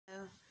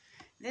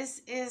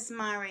This is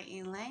Myra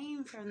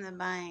Elaine from the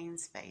Buying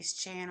Space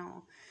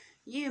channel.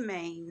 You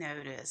may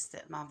notice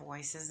that my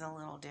voice is a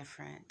little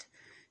different.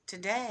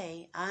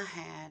 Today I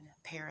had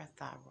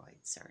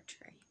parathyroid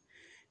surgery.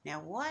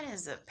 Now, what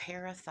is a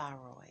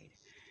parathyroid?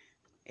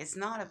 It's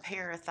not a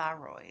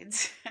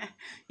parathyroid.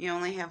 You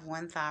only have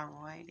one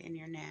thyroid in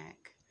your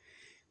neck,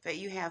 but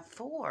you have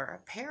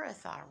 4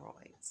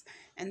 parathyroids,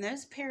 and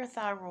those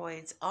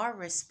parathyroids are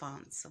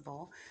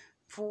responsible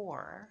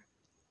for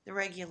the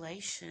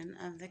regulation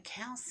of the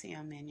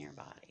calcium in your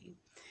body.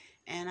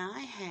 And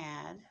I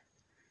had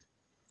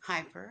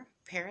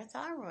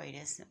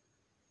hyperparathyroidism,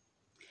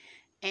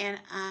 and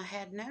I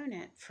had known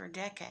it for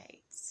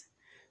decades,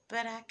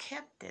 but I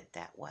kept it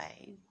that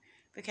way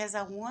because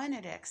I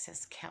wanted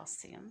excess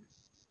calcium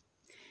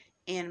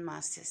in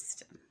my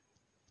system.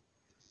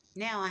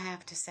 Now I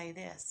have to say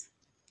this: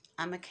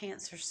 I'm a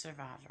cancer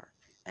survivor,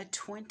 a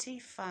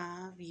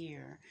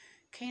 25-year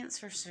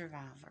cancer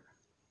survivor.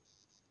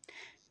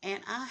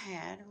 And I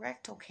had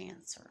rectal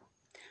cancer,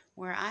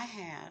 where I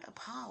had a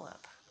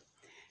polyp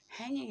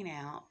hanging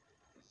out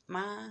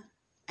my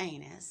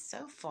anus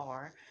so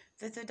far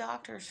that the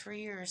doctors for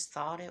years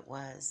thought it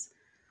was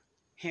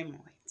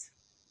hemorrhoids.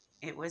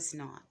 It was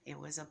not. It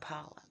was a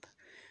polyp,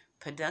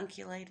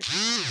 pedunculated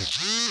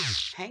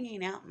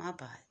hanging out my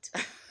butt.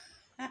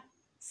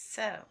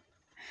 So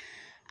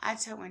I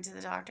went to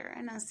the doctor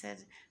and I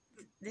said,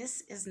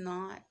 this is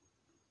not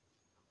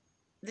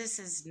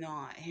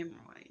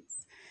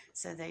hemorrhoids.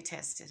 So they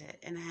tested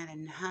it, and I had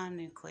a high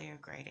nuclear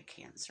grade of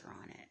cancer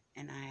on it,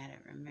 and I had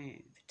it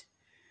removed.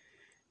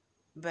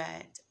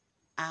 But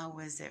I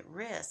was at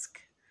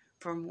risk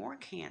for more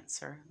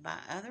cancer by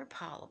other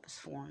polyps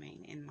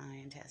forming in my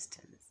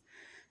intestines.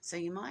 So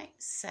you might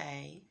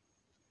say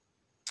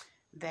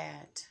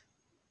that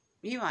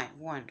you might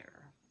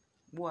wonder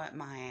what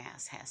my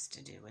ass has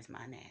to do with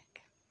my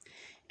neck.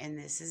 And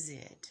this is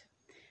it.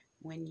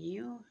 When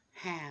you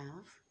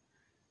have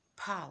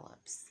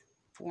polyps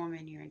form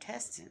in your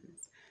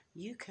intestines,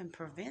 you can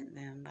prevent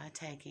them by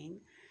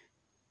taking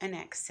an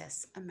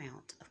excess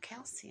amount of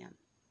calcium.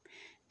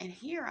 And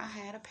here I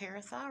had a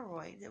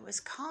parathyroid that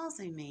was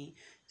causing me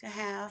to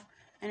have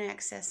an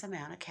excess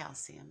amount of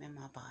calcium in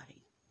my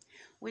body,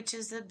 which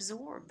is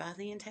absorbed by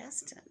the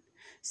intestine.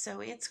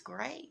 So it's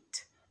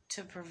great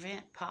to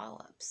prevent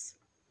polyps.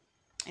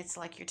 It's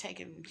like you're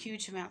taking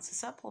huge amounts of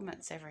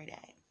supplements every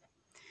day.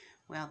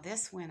 Well,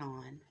 this went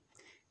on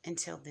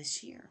until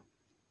this year.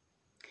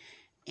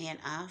 And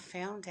I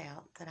found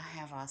out that I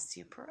have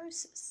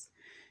osteoporosis.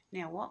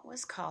 Now, what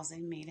was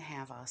causing me to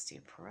have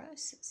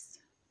osteoporosis?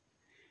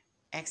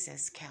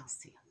 Excess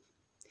calcium.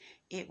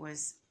 It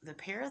was the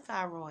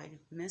parathyroid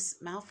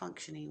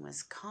malfunctioning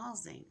was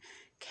causing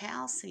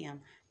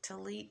calcium to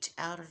leach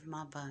out of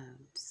my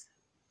bones.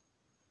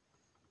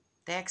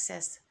 The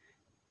excess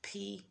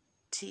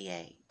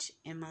PTH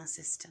in my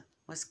system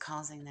was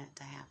causing that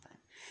to happen.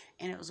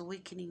 And it was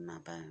weakening my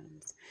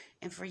bones.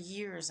 And for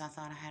years I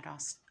thought I had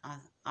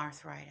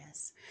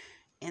arthritis.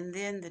 And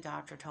then the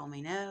doctor told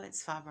me, no,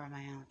 it's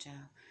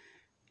fibromyalgia.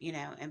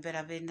 But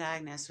I've been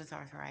diagnosed with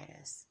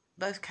arthritis.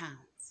 Both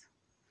kinds.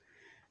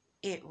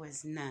 It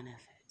was none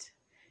of it.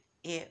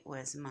 It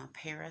was my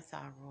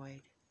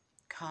parathyroid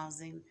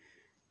causing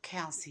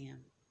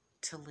calcium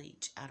to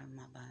leach out of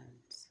my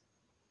bones.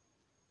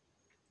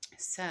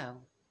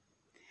 So,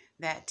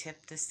 that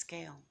tipped the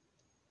scale.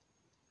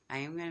 I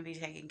am going to be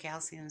taking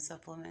calcium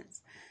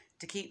supplements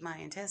to keep my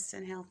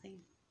intestine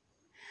healthy,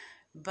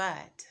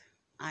 but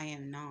I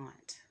am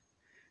not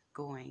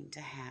going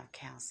to have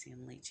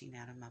calcium leaching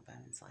out of my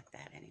bones like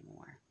that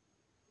anymore.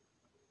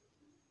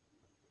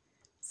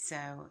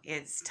 So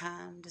it's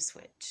time to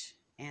switch.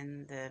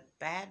 And the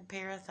bad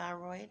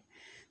parathyroid,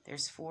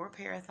 there's 4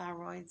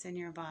 parathyroids in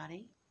your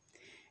body,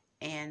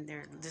 and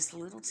they're just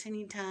little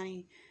teeny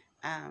tiny,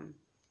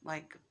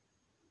 like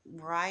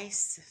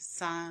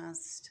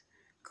rice-sized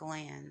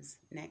glands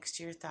next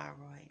to your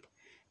thyroid,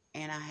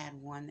 and I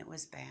had one that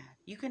was bad.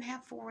 You can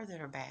have 4 that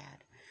are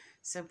bad.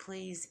 So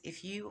please,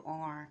 if you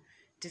are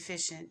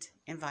deficient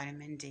in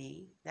vitamin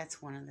D,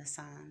 that's one of the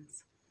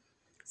signs.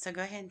 So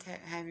go ahead and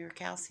have your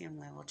calcium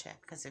level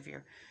checked, because if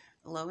you're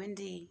low in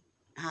D,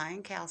 high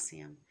in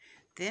calcium,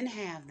 then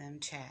have them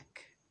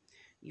check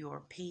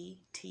your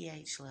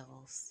PTH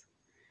levels,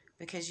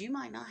 because you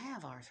might not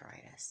have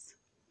arthritis.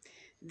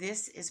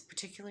 This is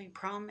particularly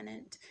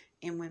prominent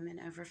in women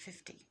over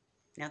 50.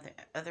 Now, the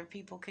other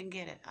people can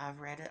get it.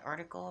 I've read an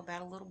article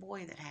about a little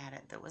boy that had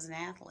it that was an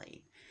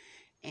athlete,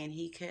 and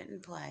he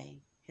couldn't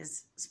play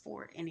his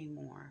sport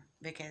anymore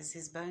because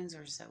his bones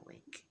were so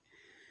weak.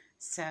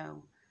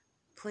 So,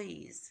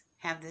 please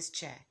have this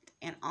checked.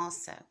 And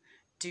also,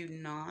 do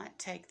not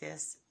take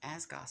this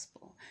as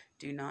gospel.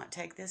 Do not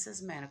take this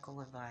as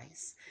medical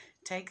advice.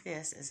 Take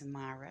this as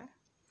Myra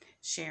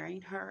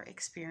sharing her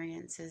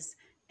experiences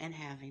and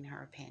having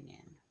her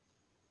opinion.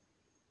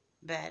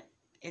 But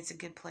it's a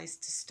good place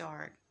to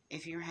start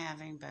if you're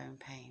having bone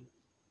pain,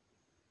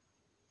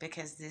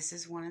 because this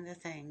is one of the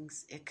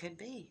things it could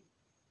be.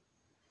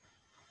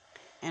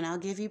 And I'll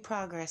give you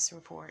progress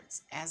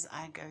reports as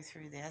I go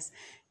through this.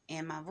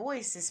 And my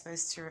voice is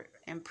supposed to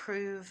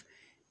improve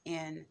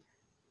in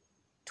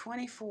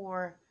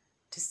 24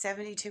 to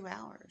 72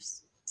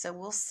 hours. So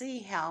we'll see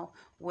how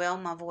well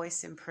my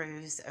voice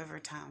improves over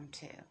time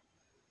too.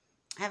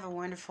 Have a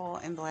wonderful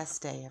and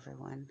blessed day,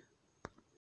 everyone.